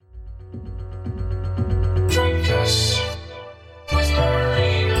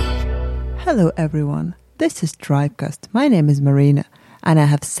Hello everyone, this is Tribecast. My name is Marina, and I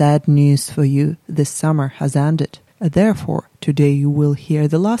have sad news for you. This summer has ended. Therefore, today you will hear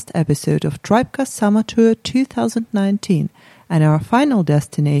the last episode of Tribecast Summer Tour 2019, and our final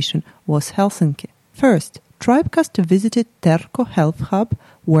destination was Helsinki. First, Tribecast visited Terko Health Hub,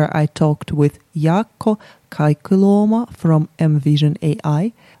 where I talked with Jaakko Kaikuluoma from mVision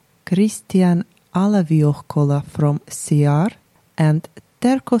AI, Christian Alavijohkola from CR, and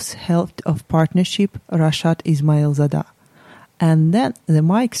Terko's Head of Partnership, Rashad Ismailzadeh. And then the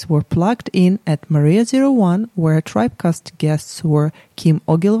mics were plugged in at Maria 01, where Tribecast guests were Kim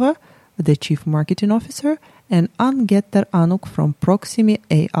Ogilvy, the Chief Marketing Officer, and Ann-Getter Anuk from Proximi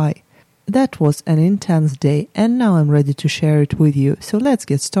AI. That was an intense day, and now I'm ready to share it with you, so let's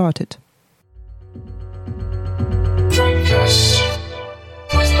get started.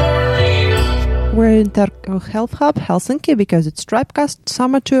 We're in Terko Health Hub, Helsinki, because it's Tribecast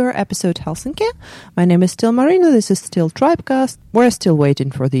Summer Tour episode Helsinki. My name is still Marina, this is still Tribecast. We're still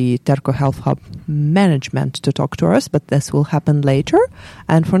waiting for the Terko Health Hub management to talk to us, but this will happen later.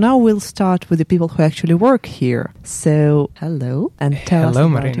 And for now, we'll start with the people who actually work here. So, hello, and tell us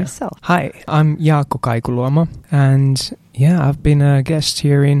about yourself. Hi, I'm Jaakko Kaikuluoma, and I've been a guest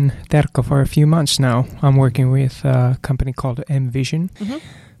here in Terko for a few months now. I'm working with a company called mVision,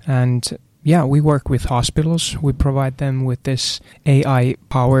 and we work with hospitals. We provide them with this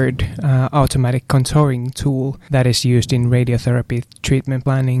AI-powered automatic contouring tool that is used in radiotherapy treatment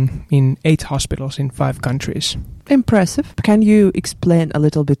planning in 8 hospitals in 5 countries. Impressive. Can you explain a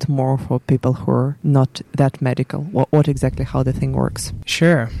little bit more for people who are not that medical? What exactly, how the thing works?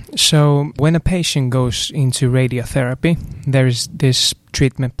 Sure. So when a patient goes into radiotherapy, there is this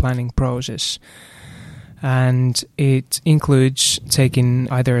treatment planning process. And it includes taking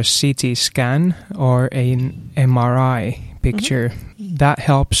either a CT scan or an MRI picture. That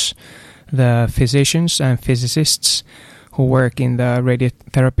helps the physicians and physicists who work in the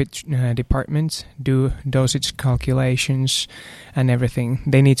radiotherapy department do dosage calculations and everything.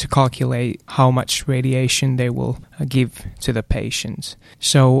 They need to calculate how much radiation they will give to the patient.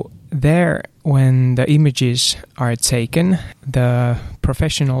 So there, when the images are taken, the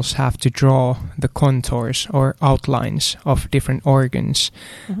professionals have to draw the contours or outlines of different organs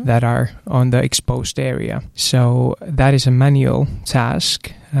that are on the exposed area. So that is a manual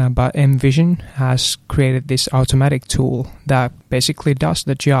task, but mVision has created this automatic tool that basically does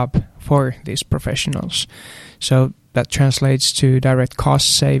the job for these professionals. So that translates to direct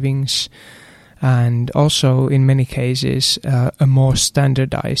cost savings, and also in many cases a more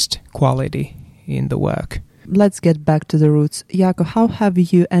standardized quality in the work. Let's get back to the roots. Jaakko, how have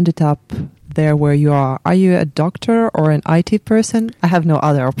you ended up there where you are? Are you a doctor or an IT person? I have no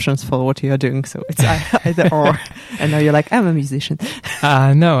other options for what you are doing, so it's either or. And now you're like, I'm a musician.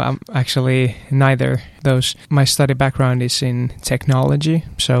 No, I'm actually neither those. My study background is in technology,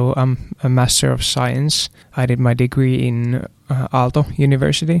 so I'm a Master of Science. I did my degree in Aalto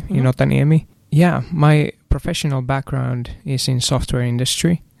University in Otaniemi. Yeah, my professional background is in software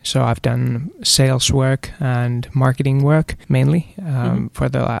industry. So I've done sales work and marketing work mainly for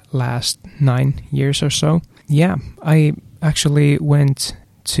the last 9 years or so. Yeah, I actually went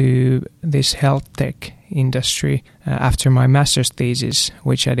to this health tech industry after my master's thesis,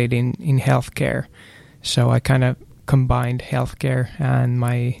 which I did in healthcare. So I kind of combined healthcare and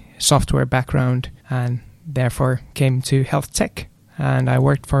my software background, and therefore came to health tech. And I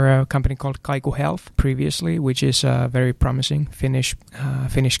worked for a company called Kaiku Health previously, which is a very promising Finnish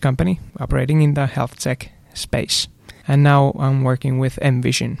company operating in the health tech space. And now I'm working with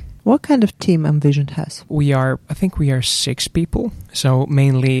mVision. What kind of team mVision has? I think we are 6 people, so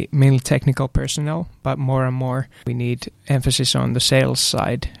mainly technical personnel, but more and more we need emphasis on the sales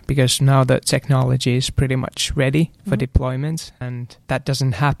side, because now the technology is pretty much ready for deployment, and that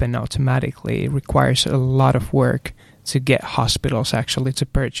doesn't happen automatically. It requires a lot of work to get hospitals actually to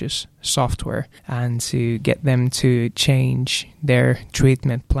purchase software and to get them to change their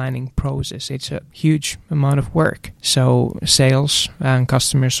treatment planning process. It's a huge amount of work. So sales and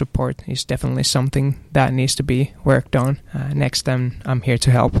customer support is definitely something that needs to be worked on. Next, I'm here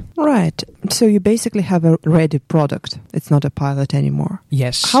to help. Right. So you basically have a ready product. It's not a pilot anymore.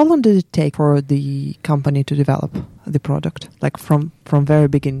 Yes. How long did it take for the company to develop the product? Like from very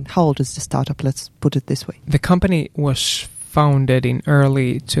beginning, how old is the startup? Let's put it this way. The company was founded in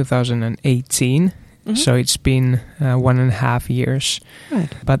early 2018, So it's been 1.5 years.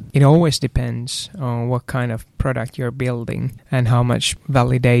 Right. But it always depends on what kind of product you're building and how much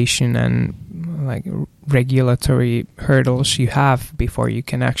validation and like regulatory hurdles you have before you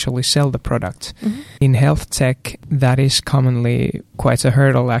can actually sell the product. In health tech, that is commonly quite a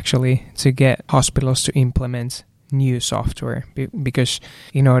hurdle actually to get hospitals to implement new software, because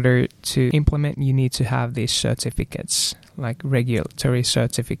in order to implement you need to have these certificates, like regulatory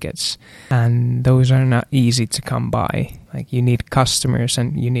certificates, and those are not easy to come by. Like you need customers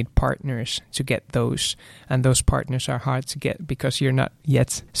and you need partners to get those, and those partners are hard to get because you're not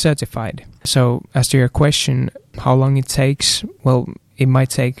yet certified. So as to your question, how long it takes, well, it might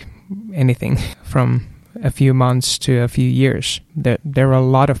take anything from a few months to a few years. There are a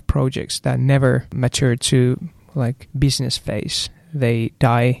lot of projects that never mature to like business phase. They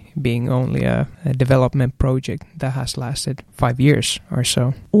die being only a development project that has lasted 5 years or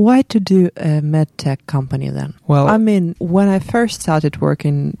so. Why to do a medtech company then? Well, I mean, when I first started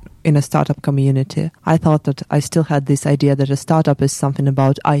working in a startup community, I thought that I still had this idea that a startup is something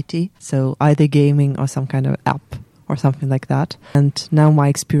about IT, so either gaming or some kind of app or something like that. And now my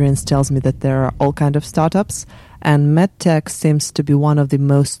experience tells me that there are all kinds of startups, and medtech seems to be one of the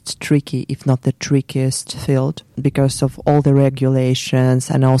most tricky, if not the trickiest field, because of all the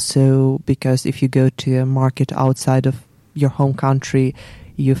regulations, and also because if you go to a market outside of your home country,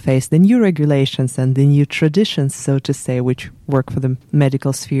 you face the new regulations and the new traditions, so to say, which work for the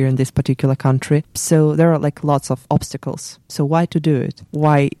medical sphere in this particular country. So there are like lots of obstacles. So why to do it?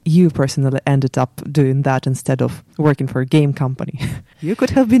 Why you personally ended up doing that instead of working for a game company? You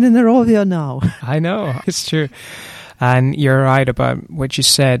could have been in Eurovia now. I know, it's true. And you're right about what you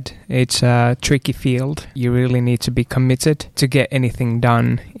said. It's a tricky field. You really need to be committed to get anything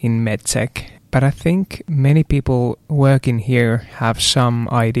done in medtech. But I think many people working here have some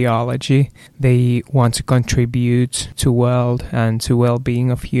ideology. They want to contribute to world and to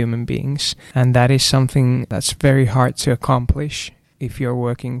well-being of human beings. And that is something that's very hard to accomplish if you're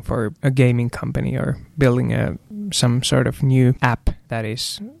working for a gaming company or building some sort of new app that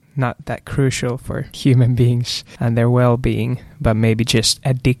is not that crucial for human beings and their well-being, but maybe just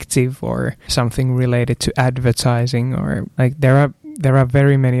addictive or something related to advertising, or like there are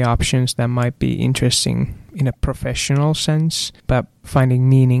very many options that might be interesting in a professional sense, but finding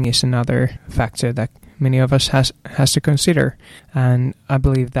meaning is another factor that many of us has to consider. And I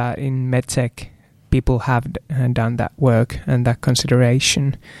believe that in medtech, people have done that work and that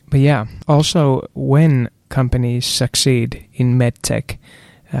consideration. But yeah, also when companies succeed in medtech,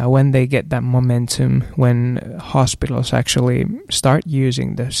 when they get that momentum, when hospitals actually start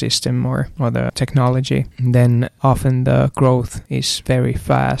using the system or the technology, then often the growth is very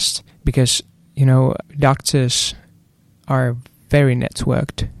fast, because, you know, doctors are very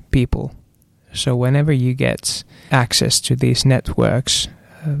networked people. So whenever you get access to these networks,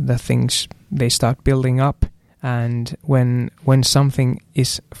 the things, they start building up. And when something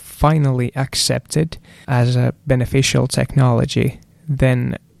is finally accepted as a beneficial technology,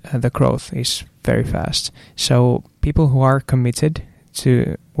 then the growth is very fast. So people who are committed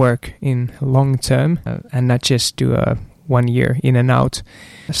to work in long term and not just do a 1 year in and out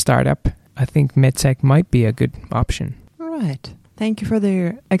startup, I think medtech might be a good option. Right. Thank you for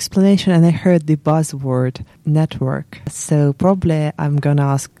the explanation. And I heard the buzzword network. So probably I'm going to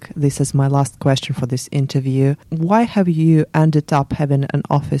ask this as my last question for this interview. Why have you ended up having an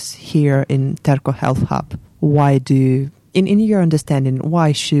office here in Terkko Health Hub? Why do, in your understanding,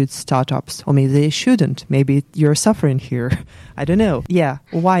 why should startups, or maybe they shouldn't, maybe you're suffering here, I don't know. Yeah,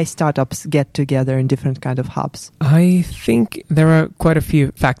 why startups get together in different kind of hubs? I think there are quite a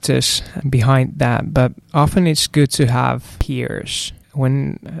few factors behind that, but often it's good to have peers.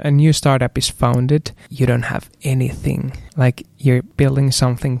 When a new startup is founded, you don't have anything. Like, you're building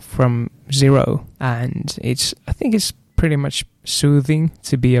something from zero, and I think it's pretty much soothing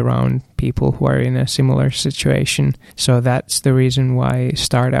to be around people who are in a similar situation. So that's the reason why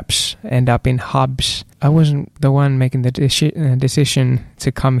startups end up in hubs. I wasn't the one making the decision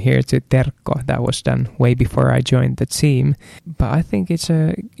to come here to Terkko. That was done way before I joined the team. But I think it's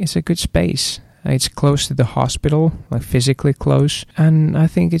a good space. It's close to the hospital, like physically close, and I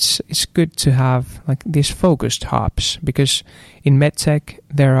think it's good to have like these focused hubs, because in medtech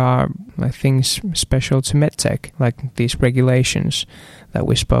there are like things special to medtech, like these regulations that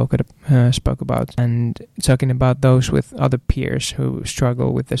we spoke about, and talking about those with other peers who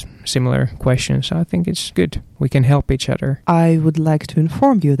struggle with the similar questions. I think it's good. We can help each other. I would like to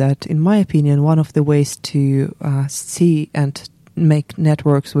inform you that, in my opinion, one of the ways to see and make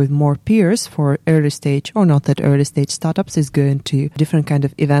networks with more peers for early stage or not that early stage startups is going to different kind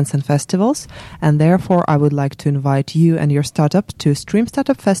of events and festivals. And therefore, I would like to invite you and your startup to Stream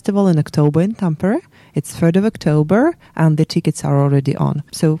Startup Festival in October in Tampere. It's 3rd of October and the tickets are already on.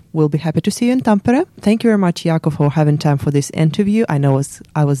 So we'll be happy to see you in Tampere. Thank you very much, Jaakko, for having time for this interview. I know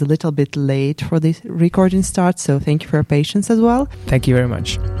I was a little bit late for this recording start, so thank you for your patience as well. Thank you very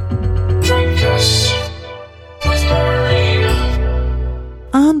much.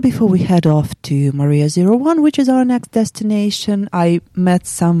 And before we head off to Maria 01, which is our next destination, I met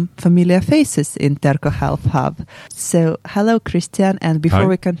some familiar faces in Terco Health Hub. So, hello, Christian. And before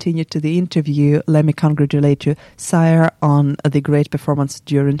we continue to the interview, let me congratulate you, Sire, on the great performance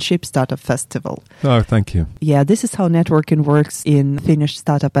during SHIP Startup Festival. Oh, thank you. Yeah, this is how networking works in Finnish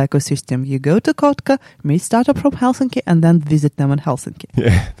startup ecosystem. You go to Kotka, meet startup from Helsinki, and then visit them in Helsinki.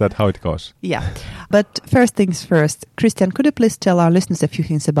 Yeah, that's how it goes. Yeah. But first things first, Christian, could you please tell our listeners a few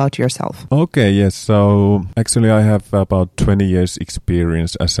things about yourself? Okay, yes. So actually I have about 20 years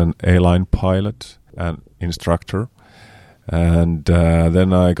experience as an airline pilot and instructor. And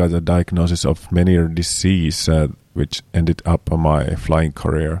then I got a diagnosis of Meniere disease, which ended up on my flying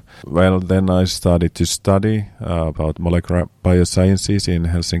career. Well, then I started to study about molecular biosciences in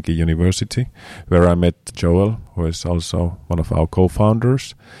Helsinki University, where I met Joel, who is also one of our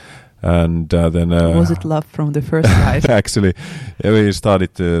co-founders. And then was it love from the first sight? Actually, we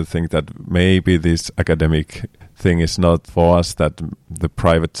started to think that maybe this academic thing is not for us, that the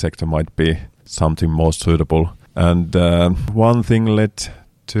private sector might be something more suitable. And one thing led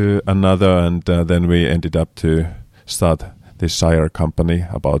to another, and then we ended up to start this Sire company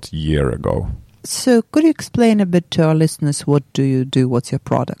about a year ago. So could you explain a bit to our listeners, what do you do? What's your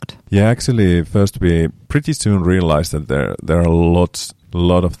product? Yeah, actually, first we pretty soon realized that there are a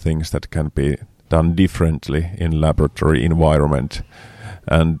lot of things that can be done differently in laboratory environment.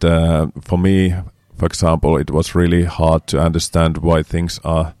 And for me, for example, it was really hard to understand why things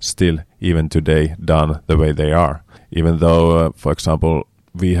are still, even today, done the way they are. Even though, for example,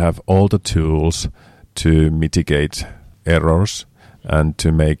 we have all the tools to mitigate errors and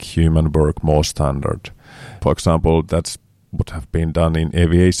to make human work more standard. For example, that's what have been done in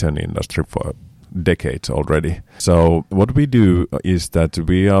aviation industry for decades already. So what we do is that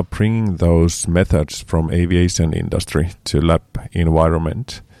we are bringing those methods from aviation industry to lab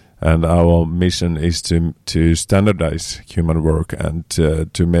environment. And our mission is to standardize human work and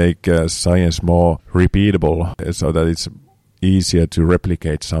to make science more repeatable so that it's easier to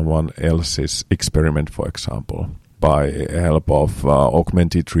replicate someone else's experiment, for example, by help of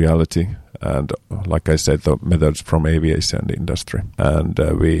augmented reality and, like I said, the methods from aviation industry. And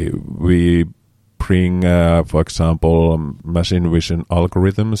we bring, for example, machine vision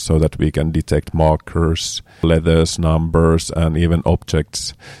algorithms so that we can detect markers, letters, numbers, and even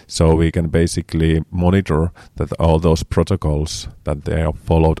objects. So we can basically monitor that all those protocols, that they are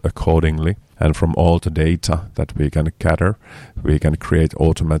followed accordingly. And from all the data that we can gather, we can create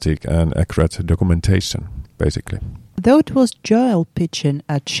automatic and accurate documentation, basically. Though it was Joel pitching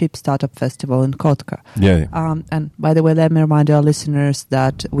at SHIP Startup Festival in Kotka. Yeah. And by the way, let me remind our listeners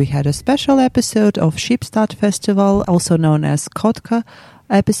that we had a special episode of SHIP Start Festival, also known as Kotka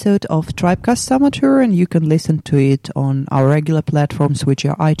episode of Tribecast Summer Tour, and you can listen to it on our regular platforms, which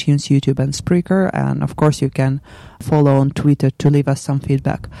are iTunes, YouTube, and Spreaker. And of course, you can follow on Twitter to leave us some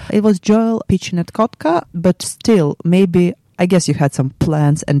feedback. It was Joel pitching at Kotka, but still, maybe I guess you had some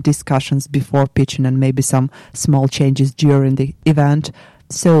plans and discussions before pitching and maybe some small changes during the event.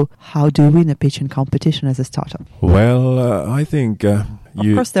 So how do you win a pitching competition as a startup? Well, I think... of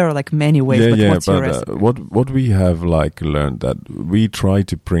course, there are like many ways, but what's your recipe? What we have learned that we try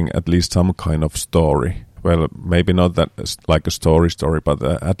to bring at least some kind of story. Well, maybe not that like a story, but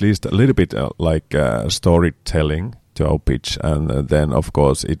at least a little bit like storytelling to our pitch. And then, of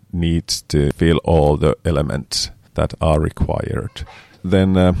course, it needs to fill all the elements that are required.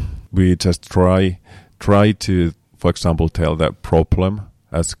 Then we just try to, for example, tell the problem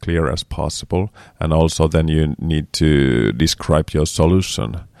as clear as possible, and also then you need to describe your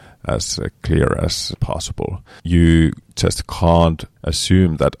solution as clear as possible. You just can't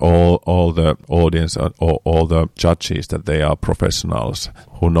assume that all the audience or all the judges that they are professionals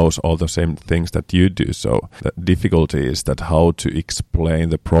who knows all the same things that you do. So the difficulty is that how to explain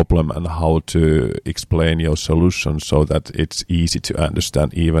the problem and how to explain your solution so that it's easy to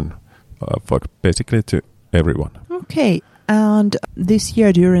understand even for basically to everyone. Okay. And this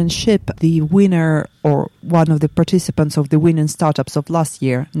year during SHIP, the winner or one of the participants of the winning startups of last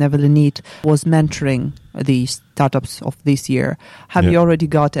year, Neville Neat, was mentoring the startups of this year. Have you already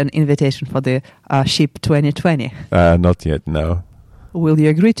got an invitation for the SHIP 2020? Not yet, no. Will you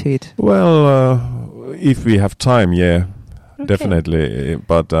agree to it? Well, if we have time, yeah, definitely.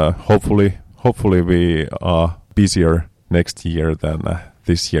 But hopefully we are busier next year than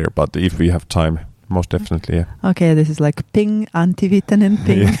this year. But if we have time, most definitely, yeah. Okay, this is like ping, Antti Viitanen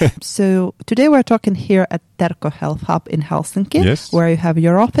ping. Yeah. So today we're talking here at Terkko Health Hub in Helsinki, yes, where you have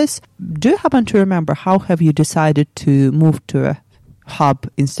your office. Do you happen to remember how have you decided to move to a hub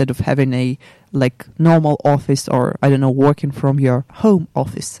instead of having a like normal office or, I don't know, working from your home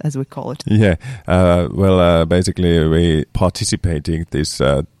office, as we call it? Yeah, basically we participating this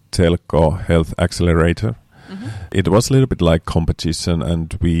Telko Health Accelerator. Mm-hmm. It was a little bit like competition,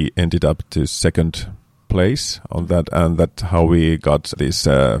 and we ended up to second place on that, and that's how we got this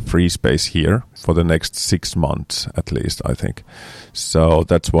free space here for the next 6 months at least, I think. So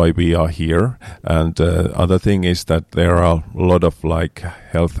that's why we are here. And other thing is that there are a lot of like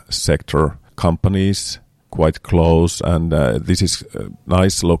health sector companies quite close, and this is a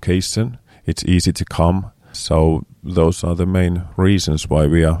nice location. It's easy to come. So those are the main reasons why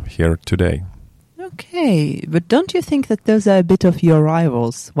we are here today. Okay, but don't you think that those are a bit of your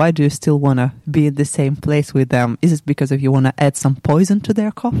rivals? Why do you still want to be in the same place with them? Is it because if you want to add some poison to their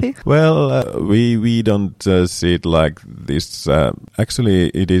coffee? Well, we don't see it like this. Actually,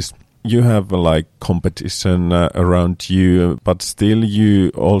 it is. You have like competition around you, but still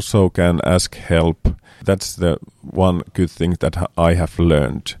you also can ask help. That's the one good thing that I have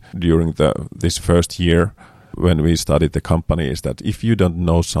learned during this first year when we started the company, is that if you don't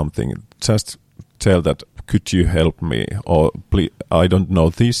know something, just tell that, could you help me? Or, please, I don't know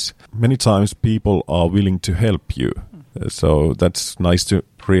this. Many times people are willing to help you. So that's nice to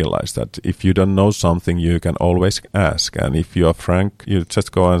realize that if you don't know something, you can always ask. And if you are frank, you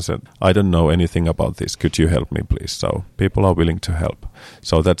just go and say, I don't know anything about this. Could you help me, please? So people are willing to help.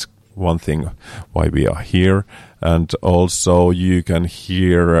 So that's one thing why we are here. And also you can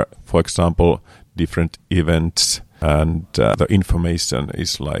hear, for example, different events, and the information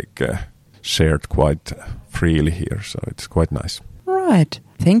is like shared quite freely here. So it's quite nice. Right.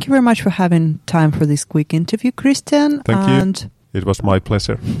 Thank you very much for having time for this quick interview, Christian. Thank you. It was my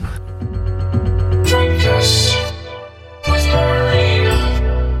pleasure.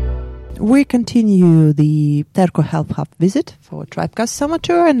 We continue the Terkko Health Hub visit for Tribecast Summer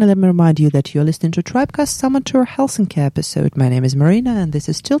Tour, and let me remind you that you're listening to Tribecast Summer Tour Helsinki episode. My name is Marina, and this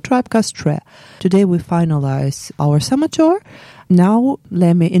is still Tribecast Tre. Today we finalize our summer tour. Now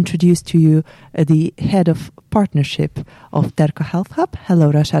let me introduce to you the head of partnership of Terkko Health Hub.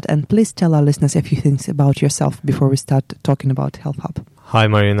 Hello, Rashad, and please tell our listeners a few things about yourself before we start talking about Health Hub. Hi,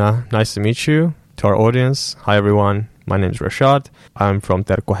 Marina. Nice to meet you. To our audience, hi, everyone. My name is Rashad. I'm from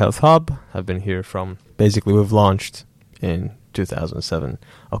Terkko Health Hub. I've been here from, basically, we've launched in 2007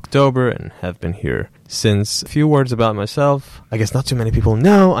 October and have been here since. A few words about myself. I guess not too many people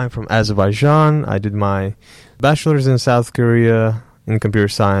know. I'm from Azerbaijan. I did my bachelor's in South Korea in computer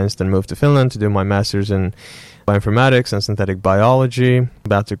science, then moved to Finland to do my master's in bioinformatics and synthetic biology.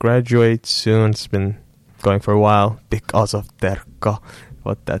 About to graduate soon. It's been going for a while because of Terkko,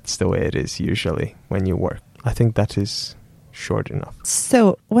 but that's the way it is usually when you work. I think that is short enough.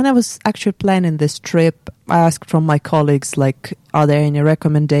 So when I was actually planning this trip, I asked from my colleagues, like, are there any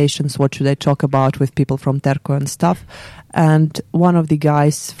recommendations? What should I talk about with people from Terkko and stuff? And one of the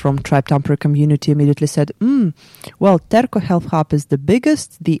guys from Tribe Tampere community immediately said, well, Terkko Health Hub is the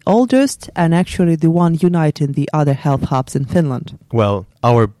biggest, the oldest, and actually the one uniting the other health hubs in Finland. Well,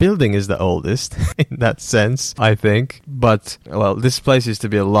 our building is the oldest in that sense, I think. But, well, this place used to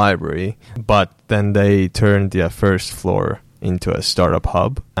be a library, but then they turned the first floor into a startup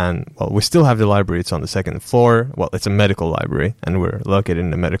hub. And, well, we still have the library. It's on the second floor. Well, it's a medical library, and we're located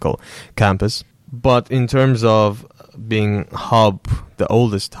in the medical campus. But in terms of being hub, the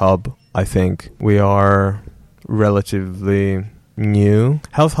oldest hub, I think we are relatively new.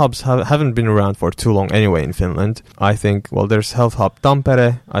 Health hubs haven't been around for too long anyway in Finland. I think, well, there's Health Hub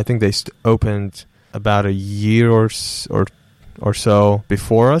Tampere. I think they opened about a year or so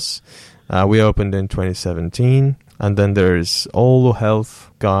before us. We opened in 2017. And then there's Oulu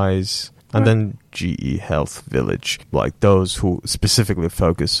Health guys, and then GE Health Village, like those who specifically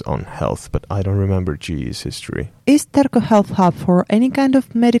focus on health, but I don't remember GE's history. Is Terkko Health Hub for any kind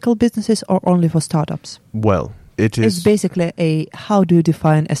of medical businesses or only for startups? Well, it is... It's basically a how do you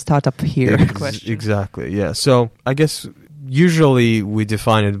define a startup here question. Exactly, yeah. So I guess usually we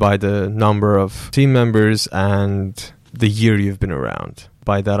define it by the number of team members and the year you've been around.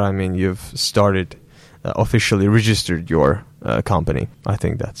 By that I mean you've started, officially registered your company. I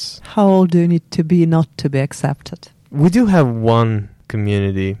think that's... How old do you need to be not to be accepted? We do have one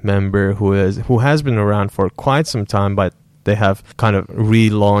community member who has been around for quite some time, but they have kind of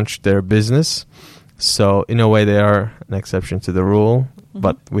relaunched their business. So in a way they are an exception to the rule,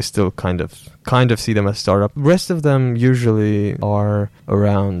 but we still kind of see them as startup. Rest of them usually are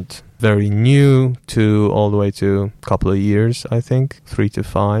around very new to all the way to a couple of years, I think, 3 to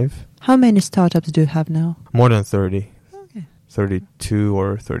 5. How many startups do you have now? More than 30. Okay. 32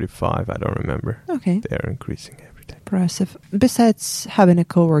 or 35, I don't remember. Okay. They are increasing every day. Impressive. Besides having a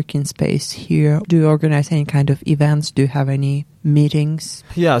co-working space here, do you organize any kind of events? Do you have any meetings?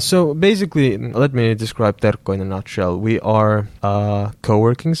 Yeah, so basically, let me describe Terkko in a nutshell. We are a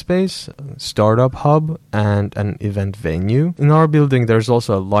co-working space, startup hub, and an event venue. In our building, there's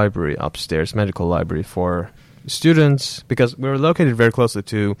also a library upstairs, medical library for students, because we're located very closely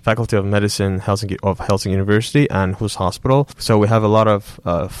to Faculty of Medicine Helsinki University and HUS Hospital. So we have a lot of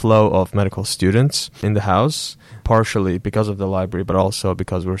flow of medical students in the house, partially because of the library, but also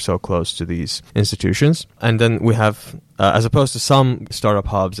because we're so close to these institutions. And then we have, as opposed to some startup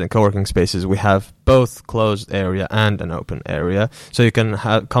hubs and co-working spaces, we have both closed area and an open area. So you can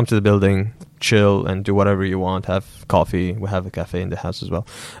come to the building, chill and do whatever you want, have coffee. We have a cafe in the house as well,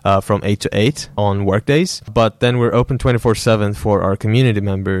 from 8 to 8 on work days. But then we're open 24/7 for our community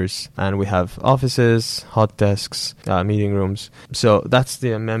members, and we have offices, hot desks, meeting rooms. So that's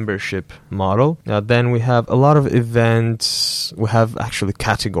the membership model. Then we have a lot of events. We have actually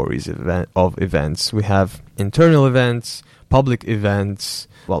categories of events. We have internal events, public events,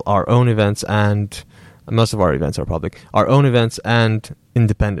 well, our own events, and most of our events are public, our own events and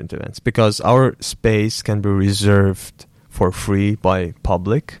independent events, because our space can be reserved for free by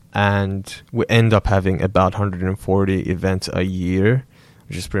public, and we end up having about 140 events a year,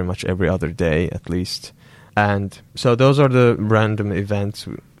 which is pretty much every other day at least. And so those are the random events.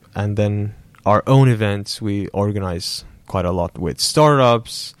 And then our own events, we organize quite a lot with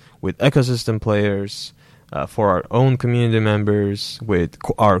startups, with ecosystem players, for our own community members, with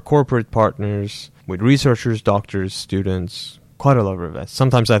our corporate partners, with researchers, doctors, students, quite a lot of events.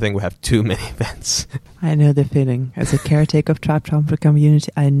 Sometimes I think we have too many events. I know the feeling. As a caretaker of Tribe Tampere community,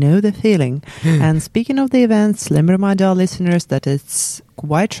 I know the feeling. And speaking of the events, let me remind our listeners that it's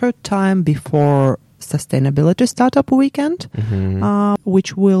quite short time before Sustainability Startup Weekend,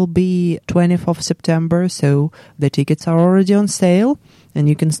 which will be 20th of September. So the tickets are already on sale, and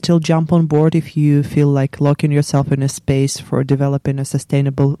you can still jump on board if you feel like locking yourself in a space for developing a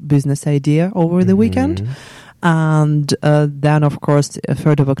sustainable business idea over the weekend. And then, of course,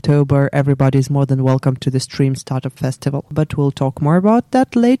 3rd of October, everybody is more than welcome to the Stream Startup Festival. But we'll talk more about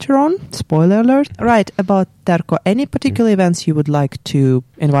that later on. Spoiler alert. Right, about Terkko, any particular events you would like to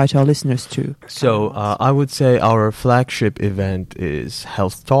invite our listeners to? So I would say our flagship event is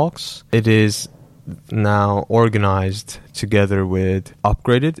Health Talks. It is now organized together with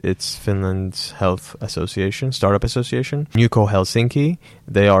Upgraded. It's Finland's health association, startup association. Nuco Helsinki.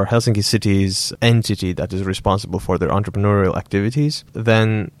 They are Helsinki City's entity that is responsible for their entrepreneurial activities.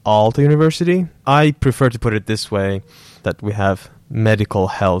 Then Aalto University. I prefer to put it this way, that we have medical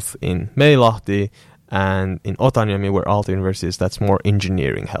health in Meilahti, and in Otaniemi, where Aalto University is, that's more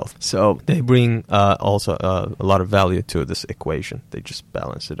engineering health. So they bring also a lot of value to this equation. They just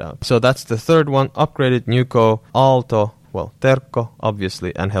balance it out. So that's the third one. Upgraded, Nuco, Aalto, well, Terkko,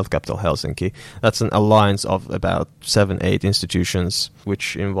 obviously, and Health Capital Helsinki. That's an alliance of about 7-8 institutions,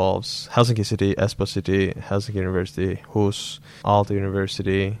 which involves Helsinki City, Espoo City, Helsinki University, HUS, Aalto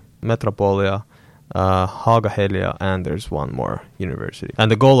University, Metropolia, Haaga-Helia, and there's one more university.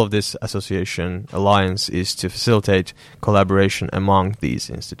 And the goal of this association alliance is to facilitate collaboration among these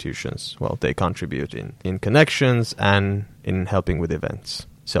institutions. Well, they contribute in connections and in helping with events.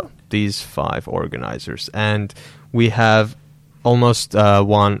 So these 5 organizers, and we have almost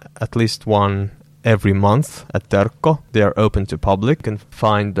at least one every month at Terkko. They are open to public. You can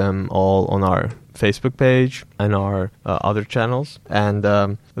find them all on our Facebook page and our other channels. And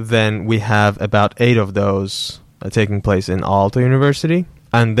then we have about 8 of those taking place in Aalto University.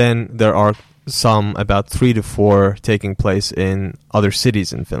 And then there are some, about 3 to 4, taking place in other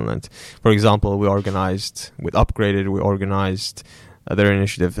cities in Finland. For example, we organized with Upgraded, we organized their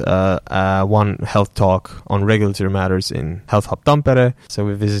initiative, one health talk on regulatory matters in Health Hub Tampere. So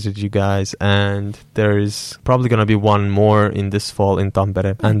we visited you guys, and there is probably going to be one more in this fall in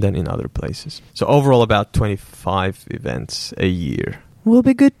Tampere, and then in other places. So overall, about 25 events a year. Will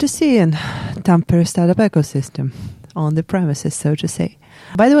be good to see in Tampere startup ecosystem. on the premises, so to say.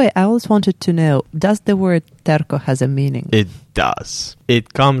 By the way, I always wanted to know, does the word Terkko has a meaning? It does.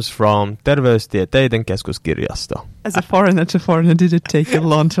 It comes from Terveystieteiden keskuskirjasto. As a foreigner to foreigner, did it take you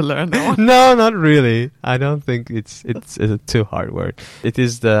long to learn that one? No, not really. I don't think it's a too hard word. It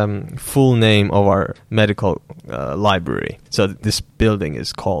is the full name of our medical library. So this building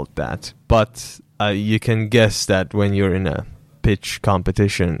is called that. But you can guess that when you're in a pitch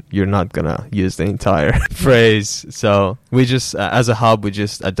competition, you're not gonna use the entire phrase. So we just, as a hub, we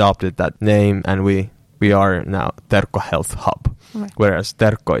just adopted that name, and we are now Terkko Health Hub, Right. whereas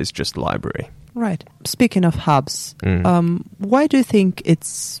Terkko is just library. Right. Speaking of hubs, why do you think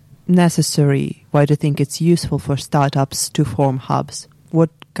it's necessary? Why do you think it's useful for startups to form hubs? What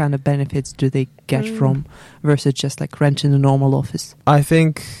kind of benefits do they get from versus just like renting a normal office? I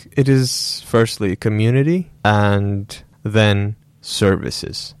think it is firstly community, and then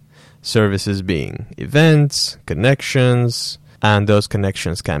services. Services being events, connections, and those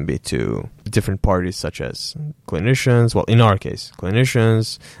connections can be to different parties such as clinicians, well, in our case,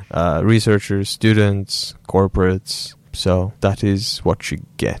 clinicians, researchers, students, corporates. So that is what you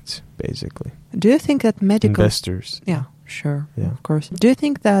get, basically. Do you think that medical... Investors. Yeah, sure, Yeah. of course. Do you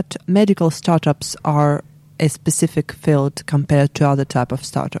think that medical startups are a specific field compared to other type of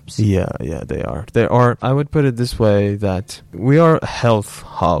startups? Yeah, they are. They are. I would put it this way, that we are a health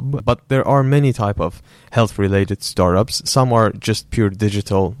hub, but there are many type of health-related startups. Some are just pure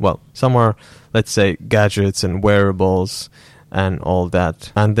digital. Well, some are, let's say, gadgets and wearables and all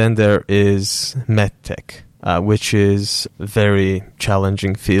that. And then there is medtech, which is a very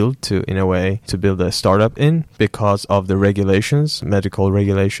challenging field to, in a way, to build a startup in because of the regulations, medical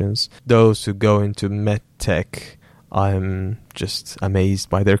regulations. Those who go into medtech, I'm just amazed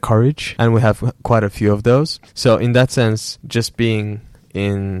by their courage, and we have quite a few of those. So in that sense, just being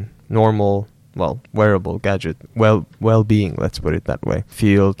in normal, well, wearable gadget, well-being, let's put it that way,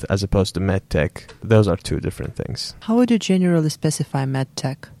 field as opposed to medtech, those are two different things. How would you generally specify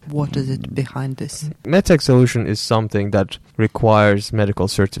medtech? What is it behind this? MedTech solution is something that requires medical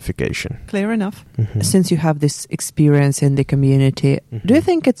certification. Clear enough. Since you have this experience in the community, do you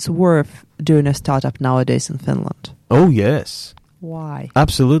think it's worth doing a startup nowadays in Finland? Oh, yes. Why?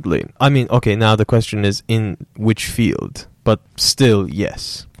 Absolutely. I mean, okay, now the question is in which field? But still,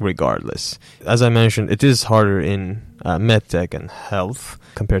 yes, regardless. As I mentioned, it is harder in medtech and health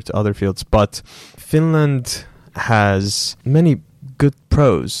compared to other fields, but Finland has many good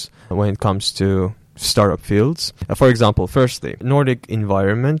pros when it comes to startup fields. For example, firstly, Nordic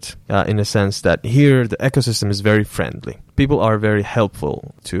environment, in a sense that here the ecosystem is very friendly. People are very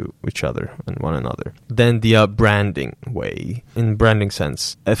helpful to each other and one another. Then the branding way, in branding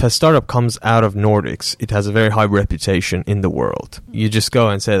sense, if a startup comes out of Nordics, it has a very high reputation in the world. You just go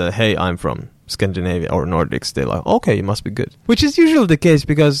and say that, hey, I'm from Scandinavia or Nordics, they're like, okay, you must be good. Which is usually the case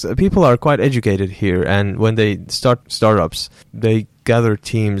because people are quite educated here, and when they start startups, they gather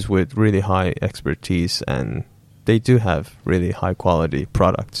teams with really high expertise, and they do have really high quality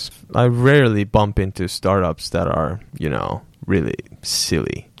products. I rarely bump into startups that are, really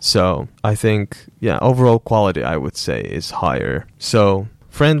silly. So I think, overall quality, I would say, is higher. So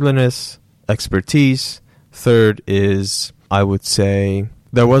friendliness, expertise. Third is, I would say,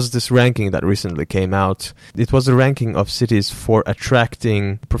 there was this ranking that recently came out. It was a ranking of cities for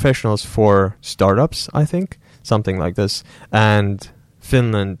attracting professionals for startups, I think. Something like this. And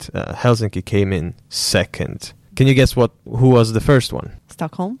Finland, Helsinki came in second. Can you guess who was the first one?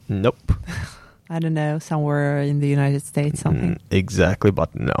 Stockholm? Nope. I don't know, somewhere in the United States, something. Exactly,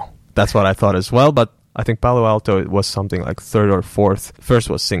 but no. That's what I thought as well, but I think Palo Alto was something like third or fourth. First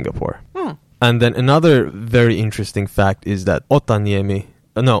was Singapore. And then another very interesting fact is that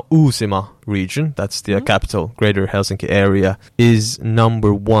Uusimaa region, that's the capital, Greater Helsinki area, is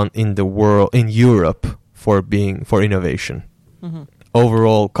number one in the world, in Europe, for innovation.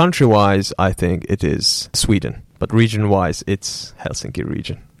 Overall, country-wise, I think it is Sweden, but region-wise, it's Helsinki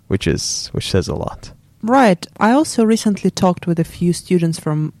region, which says a lot. Right. I also recently talked with a few students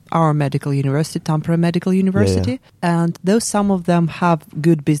from our medical university, Tampere Medical University, and though some of them have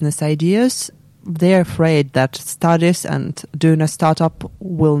good business ideas, they're afraid that studies and doing a startup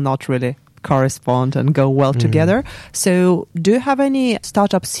will not really correspond and go well together. So do you have any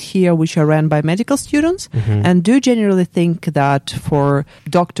startups here which are run by medical students? And do you generally think that for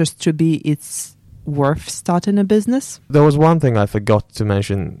doctors to be, it's worth starting a business? There was one thing I forgot to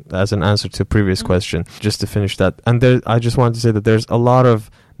mention as an answer to a previous question, just to finish that. And I just wanted to say that there's a lot of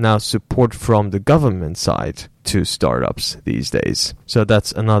now support from the government side to startups these days. So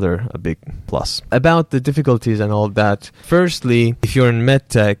that's a big plus. About the difficulties and all that, firstly, if you're in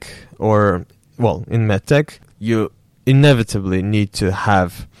medtech in medtech, you inevitably need to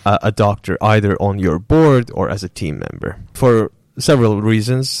have a doctor either on your board or as a team member for several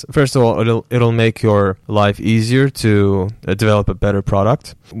reasons. First of all, it'll make your life easier to develop a better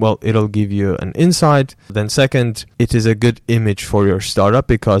product. Well, it'll give you an insight. Then second, it is a good image for your startup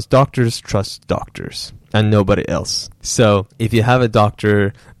because doctors trust doctors and nobody else. So if you have a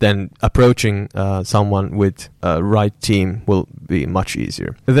doctor, then approaching someone with a right team will be much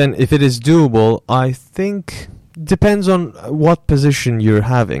easier. Then if it is doable, I think depends on what position you're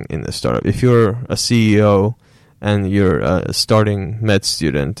having in the startup. If you're a CEO and you're a starting med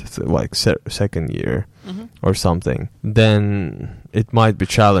student, like second year or something, then it might be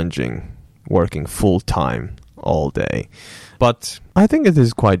challenging working full-time all day. But I think it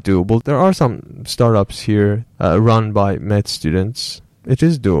is quite doable. There are some startups here run by med students. It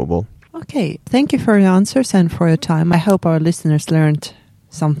is doable. Okay, thank you for your answers and for your time. I hope our listeners learned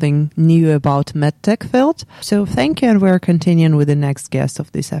something new about medtech field. So thank you, and we're continuing with the next guest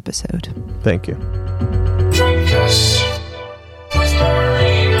of this episode. Thank you.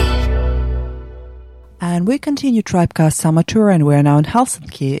 And we continue Tribecast summer tour, and we're now in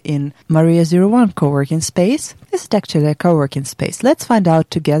Helsinki in Maria 01 co-working space. Is it actually a co-working space? Let's find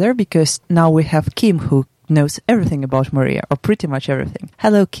out together, because now we have Kim, who knows everything about Maria, or pretty much everything.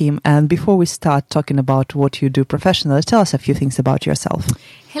 Hello, Kim, and before we start talking about what you do professionally, tell us a few things about yourself.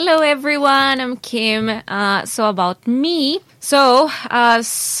 Hello, everyone. I'm Kim. So about me.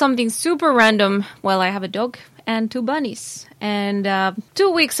 Something super random. Well, I have a dog and 2 bunnies. And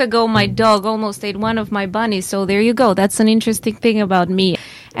 2 weeks ago, my dog almost ate one of my bunnies. So there you go. That's an interesting thing about me.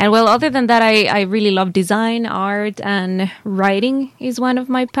 And well, other than that, I really love design, art, and writing is one of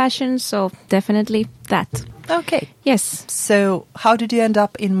my passions. So definitely that. Okay. Yes. So how did you end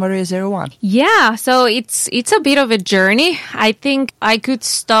up in Maria 01? Yeah, so it's a bit of a journey. I think I could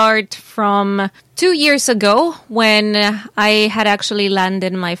start from 2 years ago when I had actually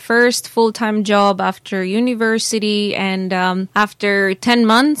landed my first full-time job after university. And after 10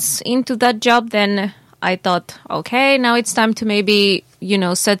 months into that job, then I thought, okay, now it's time to maybe,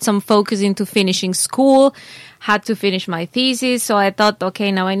 set some focus into finishing school. Had to finish my thesis, so I thought,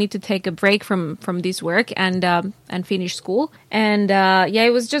 okay, now I need to take a break from this work and finish school. And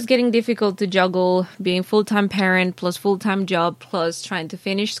it was just getting difficult to juggle being full-time parent plus full-time job plus trying to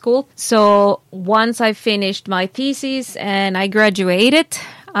finish school. So once I finished my thesis and I graduated,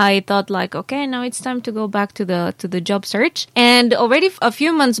 I thought okay, now it's time to go back to the job search. And already a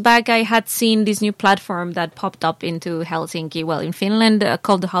few months back, I had seen this new platform that popped up into Helsinki, in Finland,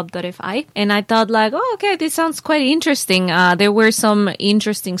 called Hub.fi. And I thought okay, this sounds quite interesting. There were some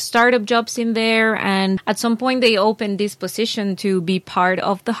interesting startup jobs in there. And at some point, they opened this position to be part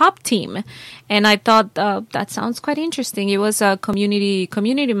of the Hub team. And I thought that sounds quite interesting. It was a community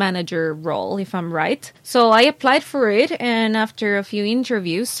manager role, if I'm right. So I applied for it. And after a few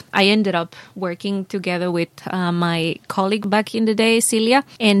interviews, I ended up working together with my colleague back in the day, Silja.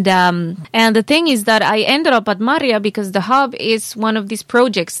 And the thing is that I ended up at Maria because the Hub is one of these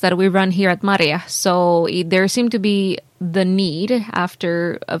projects that we run here at Maria. So there seemed to be the need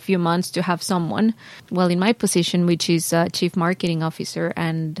after a few months to have someone, in my position, which is Chief Marketing Officer.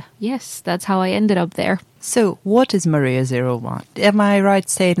 And yes, that's how I ended up there. So what is Maria 01? Am I right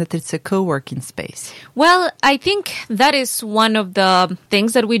saying that it's a co-working space? Well, I think that is one of the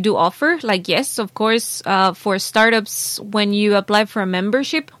things that we do offer. Yes, of course, for startups, when you apply for a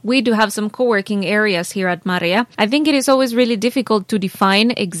membership, we do have some co-working areas here at Maria. I think it is always really difficult to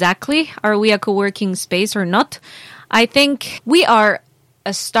define exactly, are we a co-working space or not? I think we are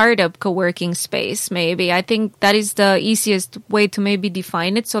a startup co-working space, maybe. I think that is the easiest way to maybe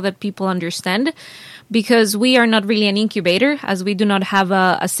define it so that people understand, because we are not really an incubator, as we do not have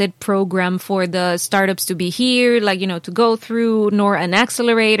a set program for the startups to be here, to go through, nor an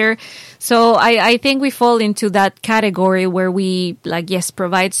accelerator. So I think we fall into that category where we,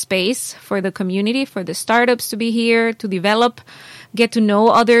 provide space for the community, for the startups to be here, to develop, get to know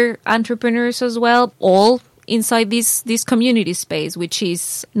other entrepreneurs as well, all inside this community space, which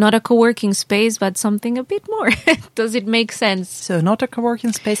is not a co-working space, but something a bit more. Does it make sense? So not a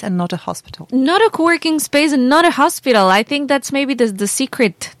co-working space and not a hospital. Not a co-working space and not a hospital. I think that's maybe the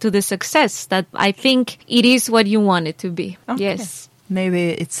secret to the success, that I think it is what you want it to be. Okay. Yes. Maybe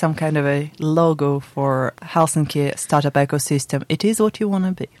it's some kind of a logo for Helsinki startup ecosystem. It is what you want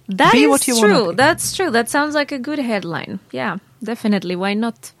to be. That is true. That's true. That sounds like a good headline. Yeah. definitely. Why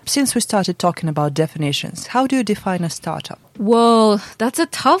not? Since we started talking about definitions, how do you define a startup? Whoa, that's a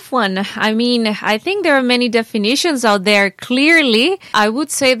tough one. I mean, I think there are many definitions out there. Clearly, I would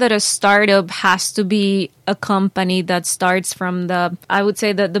say that a startup has to be a company that starts from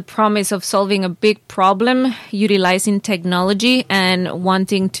the promise of solving a big problem, utilizing technology and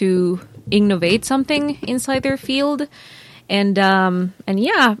wanting to innovate something inside their field. And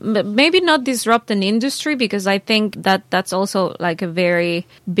yeah, maybe not disrupt an industry, because I think that that's also like a very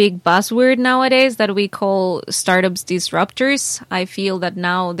big buzzword nowadays that we call startups disruptors. I feel that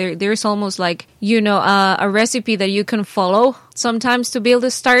now there's almost like, a recipe that you can follow sometimes to build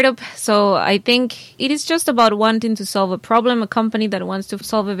a startup. So I think it is just about wanting to solve a problem, a company that wants to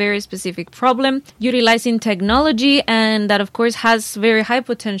solve a very specific problem, utilizing technology, and that of course has very high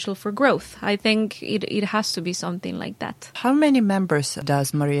potential for growth. I think it has to be something like that. How many members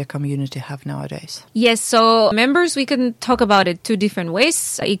does Maria Community have nowadays? Yes, so members, we can talk about it two different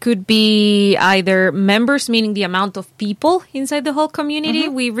ways. It could be either members, meaning the amount of people inside the whole community.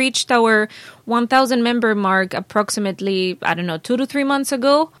 Mm-hmm. We reached our 1,000 member mark approximately, 2 to 3 months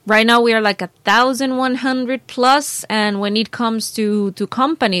ago. Right now we are like 1,100 plus. And when it comes to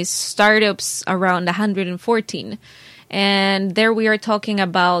companies, startups around 114. And there we are talking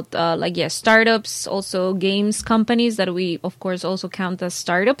about, startups, also games companies that we, of course, also count as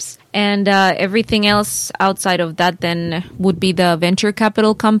startups. And everything else outside of that then would be the venture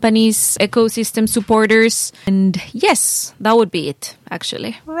capital companies, ecosystem supporters. And yes, that would be it,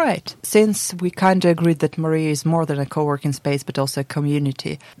 actually. Right. Since we kind of agreed that Maria is more than a co-working space, but also a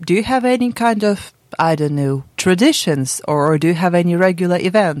community, do you have any kind of, traditions, or do you have any regular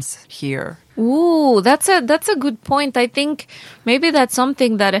events here? Ooh, that's a good point. I think maybe that's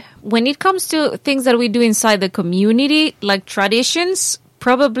something that when it comes to things that we do inside the community, like traditions,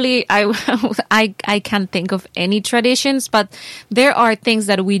 probably I can't think of any traditions, but there are things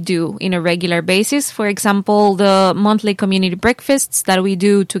that we do in a regular basis. For example, the monthly community breakfasts that we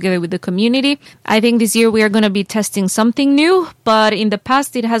do together with the community. I think this year we are going to be testing something new, but in the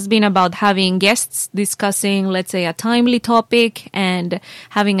past it has been about having guests discussing, let's say, a timely topic and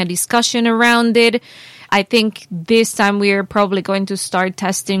having a discussion around it. I think this time we are probably going to start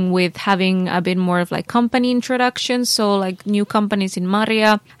testing with having a bit more of like company introductions. So like new companies in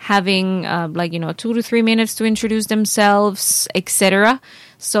Maria having 2 to 3 minutes to introduce themselves, etc.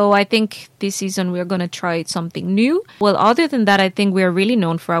 So I think this season we're going to try something new. Well, other than that, I think we are really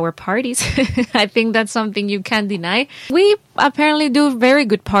known for our parties. I think that's something you can't deny. We apparently do very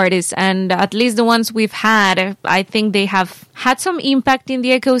good parties, and at least the ones we've had, I think they have had some impact in the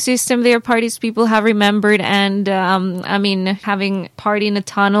ecosystem. Their parties people have remembered, and having party in a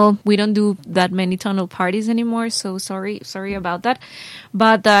tunnel, we don't do that many tunnel parties anymore, so sorry about that.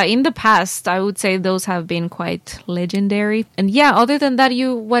 But in the past, I would say those have been quite legendary. And yeah, other than that,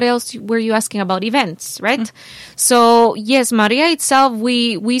 what else were you asking about? Events, right? Mm-hmm. So yes, Maria itself,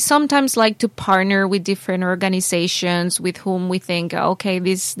 we sometimes like to partner with different organizations with whom we think, okay,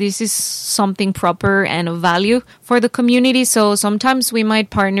 this is something proper and of value for the community. So sometimes we might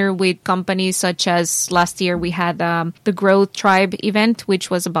partner with companies such as last year we had the Growth Tribe event, which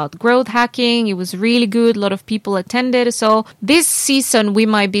was about growth hacking. It was really good. A lot of people attended. So this season we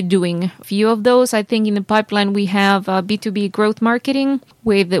might be doing a few of those. I think in the pipeline we have B2B growth marketing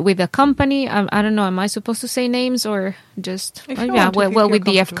with a company. I don't know, am I supposed to say names or just with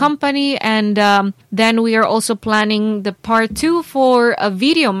the F company? And then we are also planning the part 2 for a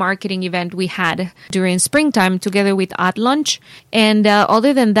video marketing event we had during springtime together with AdLaunch. And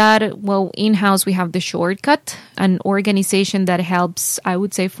other than that, in-house we have the Shortcut, an organization that helps, I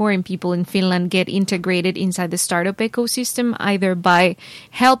would say, foreign people in Finland get integrated inside the startup ecosystem, either by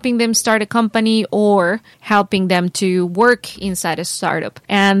helping them start a company or helping them to work inside a startup.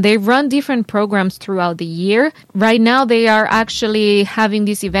 And they run different programs throughout the year. Right now, they are actually having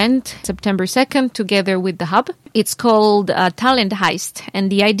this event September 2nd together with the Hub. It's called Talent Heist. And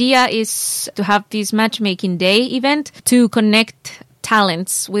the idea is to have this matchmaking day event to connect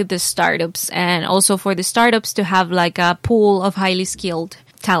talents with the startups, and also for the startups to have like a pool of highly skilled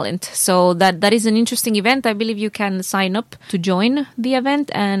talent. So that is an interesting event. I believe you can sign up to join the event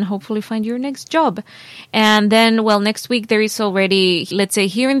and hopefully find your next job. And then, next week there is already, let's say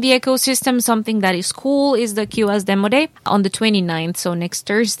here in the ecosystem, something that is cool is the QS Demo Day on the 29th, so next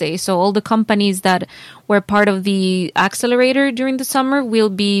Thursday. So all the companies that were part of the accelerator during the summer will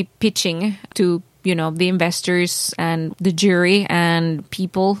be pitching to the investors and the jury and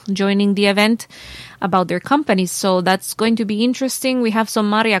people joining the event about their companies. So that's going to be interesting. We have some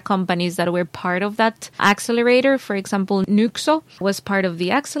Maria companies that were part of that accelerator. For example, Nyxo was part of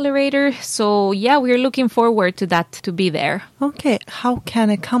the accelerator. So yeah, we're looking forward to that, to be there. Okay, how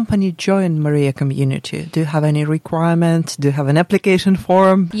can a company join Maria community? Do you have any requirements? Do you have an application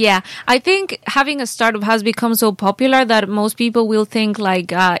form? Yeah, I think having a startup has become so popular that most people will think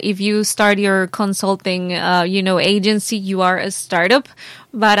like if you start your consulting, agency, you are a startup.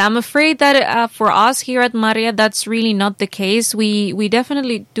 But I'm afraid that for us here at Maria, that's really not the case. We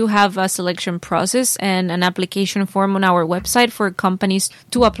definitely do have a selection process and an application form on our website for companies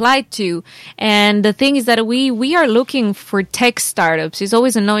to apply to. And the thing is that we are looking for tech startups. It's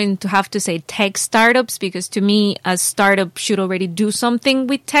always annoying to have to say tech startups because to me, a startup should already do something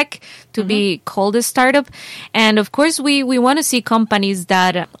with tech to be called a startup. And of course, we want to see companies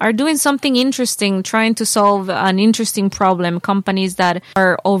that are doing something interesting, trying to solve an interesting problem, companies that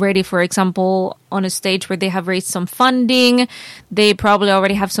are already, for example, on a stage where they have raised some funding. They probably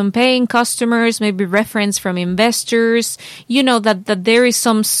already have some paying customers, maybe reference from investors. That there is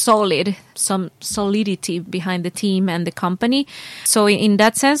some solidity behind the team and the company. So in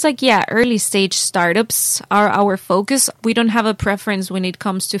that sense, early stage startups are our focus. We don't have a preference when it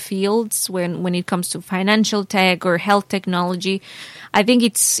comes to fields, when it comes to financial tech or health technology. I think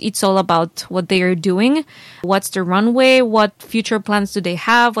it's all about what they are doing. What's the runway? What future plans do they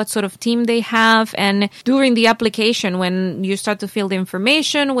have? What sort of team they have? And during the application, when you start to fill the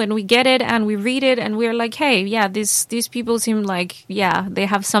information, when we get it and we read it and we're like, hey, yeah, these people seem like, yeah, they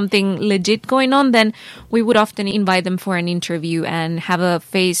have something legit going on, then we would often invite them for an interview and have a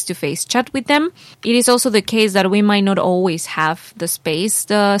face-to-face chat with them. It is also the case that we might not always have the space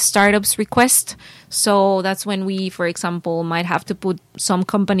the startups request. So that's when we, for example, might have to put some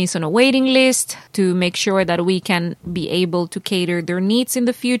companies on a waiting list to make sure that we can be able to cater their needs in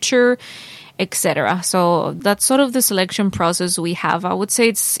the future, etc. So that's sort of the selection process we have. I would say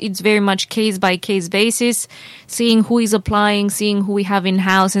it's very much case-by-case basis, seeing who is applying, seeing who we have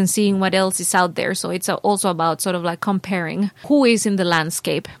in-house, and seeing what else is out there. So it's also about sort of like comparing who is in the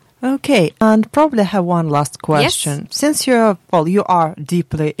landscape. Okay, and probably have one last question. Yes. Since you are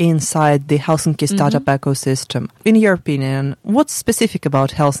deeply inside the Helsinki startup ecosystem, in your opinion, what's specific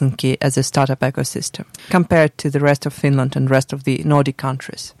about Helsinki as a startup ecosystem compared to the rest of Finland and rest of the Nordic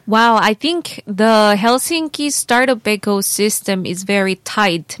countries? Wow, I think the Helsinki startup ecosystem is very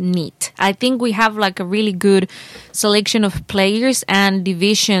tight-knit. I think we have like a really good selection of players and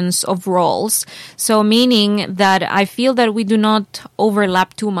divisions of roles. So meaning that I feel that we do not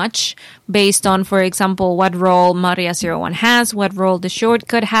overlap too much based on, for example, what role Maria 01 has, what role the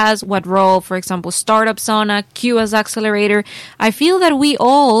Shortcut has, what role, for example, Startup Sauna, Q as Accelerator. I feel that we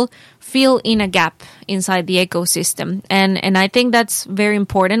all fill in a gap inside the ecosystem. And I think that's very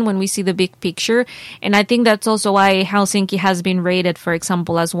important when we see the big picture. And I think that's also why Helsinki has been rated, for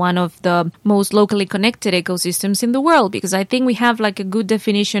example, as one of the most locally connected ecosystems in the world, because I think we have like a good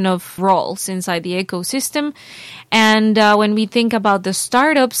definition of roles inside the ecosystem. And when we think about the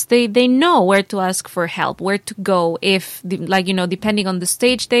startups, they know where to ask for help, where to go if, depending on the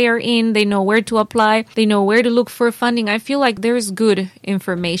stage they are in, they know where to apply, they know where to look for funding. I feel like there is good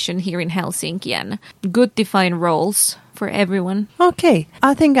information here in Helsinki and good defined roles for everyone. Okay,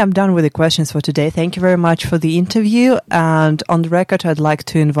 I think I'm done with the questions for today. Thank you very much for the interview. And on the record, I'd like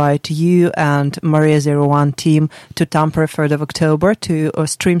to invite you and Maria 01 team to Tampere 3rd of October to a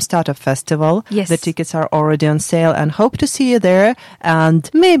Stream Startup Festival. Yes. The tickets are already on sale and hope to see you there. And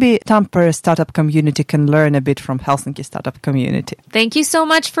maybe Tampere startup community can learn a bit from Helsinki startup community. Thank you so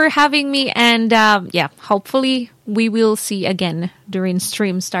much for having me. And hopefully we will see again during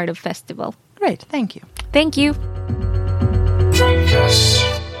Stream Startup Festival. Great, thank you. Thank you.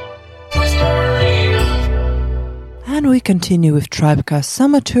 And we continue with Tribecast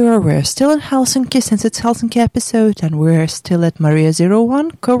Summer Tour. We're still in Helsinki since it's Helsinki episode, and we're still at Maria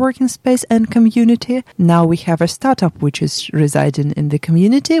 01 co-working space and community. Now we have a startup which is residing in the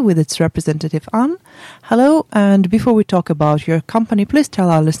community with its representative Ann. Hello, and before we talk about your company, please tell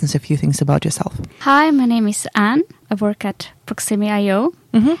our listeners a few things about yourself. Hi, my name is Ann. I work at Proximi.io,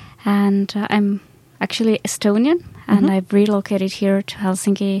 and I'm actually Estonian, and I've relocated here to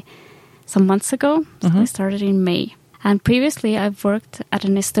Helsinki some months ago. So I started in May. And previously, I've worked at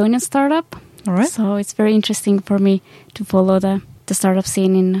an Estonian startup. All right. So it's very interesting for me to follow the startup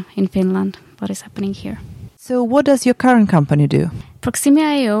scene in Finland, what is happening here. So what does your current company do?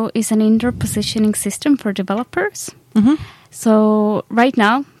 Proximi.io is an indoor positioning system for developers. So right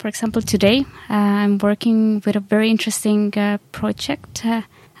now, for example, today, I'm working with a very interesting project.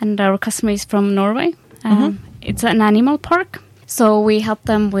 and our customer is from Norway. It's an animal park. So we help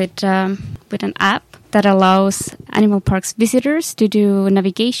them with an app that allows animal parks visitors to do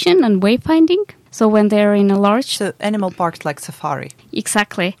navigation and wayfinding. So when they're in a large... So animal parks like safari.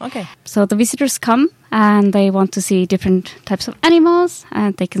 Exactly. Okay. So the visitors come and they want to see different types of animals,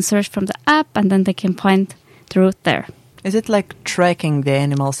 and they can search from the app, and then they can find the route there. Is it like tracking the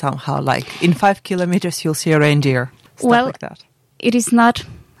animal somehow? Like in 5 kilometers you'll see a reindeer, stuff like that? It is not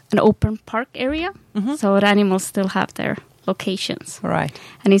an open park area, so the animals still have their locations. Right.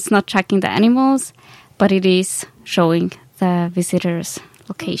 And it's not tracking the animals, but it is showing the visitors'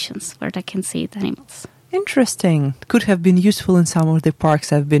 locations where they can see the animals. Interesting. Could have been useful in some of the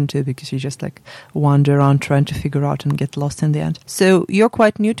parks I've been to, because you just like wander around trying to figure out and get lost in the end. So you're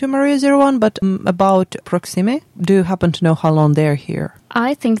quite new to Maria 01, but about Proxime, do you happen to know how long they're here?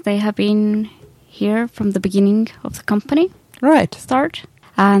 I think they have been here from the beginning of the company. Right. Start.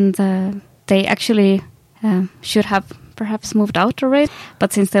 And they actually should have perhaps moved out already,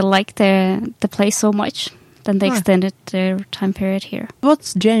 but since they like the place so much, then they extended their time period here.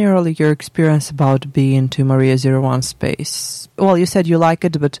 What's generally your experience about being to Maria 01 space? Well, you said you like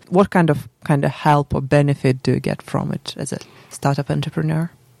it, but what kind of help or benefit do you get from it as a startup entrepreneur?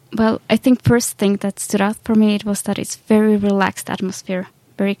 Well, I think first thing that stood out for me, it was that it's very relaxed atmosphere,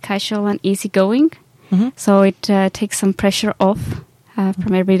 very casual and easygoing. So it takes some pressure off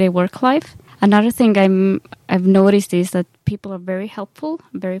from everyday work life. Another thing I've noticed is that people are very helpful,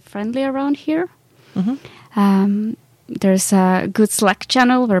 very friendly around here. There's a good Slack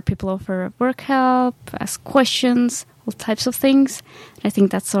channel where people offer work help, ask questions, all types of things. I think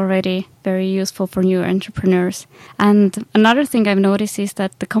that's already very useful for new entrepreneurs. And another thing I've noticed is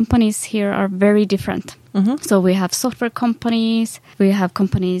that the companies here are very different. So we have software companies, we have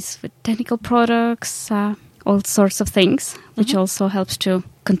companies with technical products, all sorts of things, which also helps to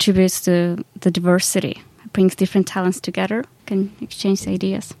contribute to the diversity. It brings different talents together, can exchange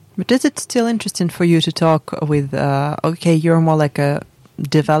ideas. But is it still interesting for you to talk with, you're more like a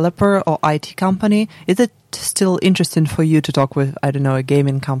developer or IT company. Is it still interesting for you to talk with, I don't know, a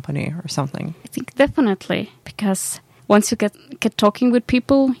gaming company or something? I think definitely, because once you get talking with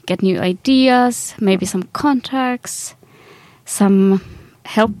people, you get new ideas, maybe some contacts, some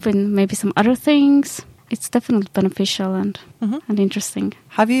help in maybe some other things. It's definitely beneficial and interesting.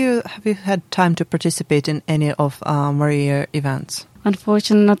 Have you had time to participate in any of Maria events?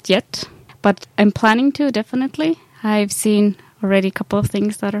 Unfortunately, not yet, but I'm planning to, definitely. I've seen already a couple of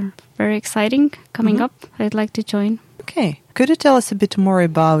things that are very exciting coming up. I'd like to join. Okay. Could you tell us a bit more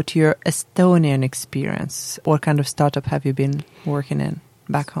about your Estonian experience? What kind of startup have you been working in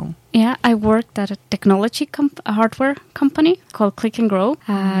back home? Yeah, I worked at a technology hardware company called Click and Grow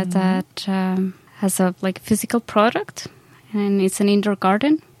that has a physical product, and it's an indoor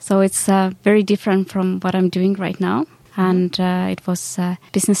garden. So it's very different from what I'm doing right now. And it was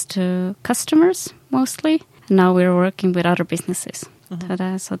business to customers mostly. And now we're working with other businesses.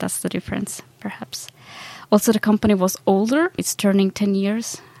 So that's the difference, perhaps. Also, the company was older. It's turning 10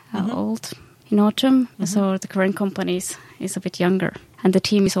 years old in autumn. So the current company is a bit younger. And the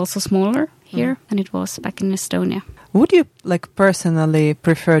team is also smaller here than it was back in Estonia. Would you personally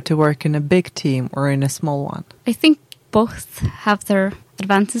prefer to work in a big team or in a small one? I think both have their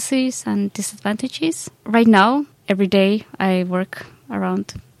advantages and disadvantages. Right now, every day I work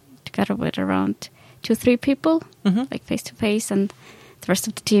together with around 2-3 people, face to face, and the rest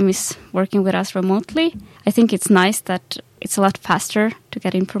of the team is working with us remotely. I think it's nice that it's a lot faster to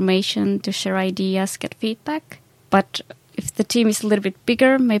get information, to share ideas, get feedback. But if the team is a little bit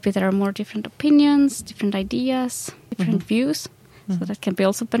bigger, maybe there are more different opinions, different ideas, different views. So that can be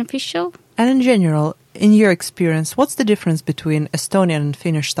also beneficial. And in general, in your experience, what's the difference between Estonian and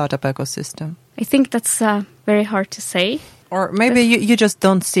Finnish startup ecosystem? I think that's very hard to say. Or maybe you just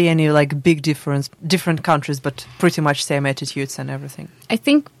don't see any big difference, different countries, but pretty much same attitudes and everything. I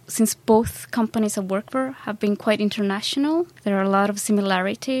think since both companies I work for have been quite international, there are a lot of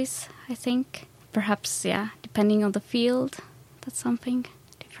similarities, I think. Perhaps, depending on the field, that's something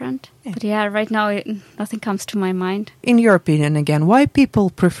different. Yeah. But right now nothing comes to my mind. In your opinion, again, why people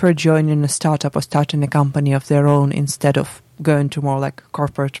prefer joining a startup or starting a company of their own instead of going to more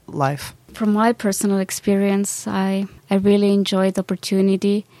corporate life? From my personal experience, I really enjoy the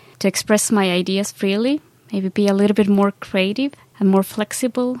opportunity to express my ideas freely, maybe be a little bit more creative and more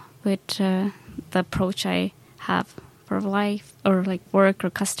flexible with the approach I have for life or work or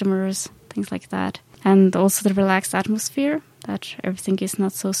customers, things like that. And also the relaxed atmosphere, that everything is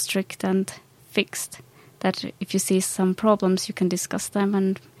not so strict and fixed, that if you see some problems, you can discuss them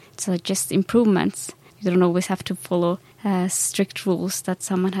and suggest improvements. You don't always have to follow strict rules that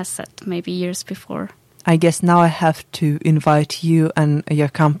someone has set maybe years before. I guess now I have to invite you and your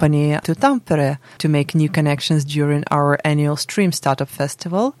company to Tampere to make new connections during our annual Stream Startup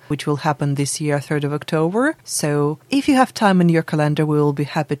Festival, which will happen this year, 3rd of October. So if you have time in your calendar, we will be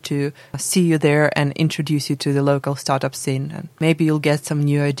happy to see you there and introduce you to the local startup scene. And maybe you'll get some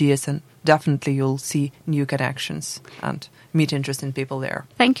new ideas, and definitely you'll see new connections and meet interesting people there.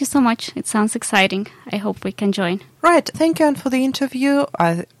 Thank you so much. It sounds exciting. I hope we can join. Right. Thank you, Anne, for the interview.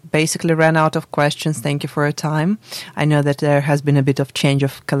 I basically ran out of questions. Thank you for your time. I know that there has been a bit of change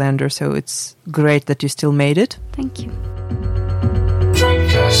of calendar, so it's great that you still made it. Thank you.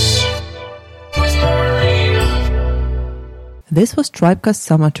 This was Tribecast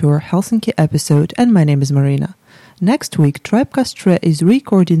Summer Tour Helsinki episode, and my name is Marina. Next week, Tribecast is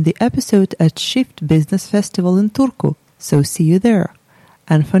recording the episode at Shift Business Festival in Turku, so see you there.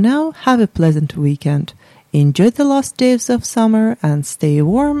 And for now, have a pleasant weekend. Enjoy the last days of summer and stay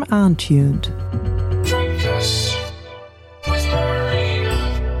warm and tuned.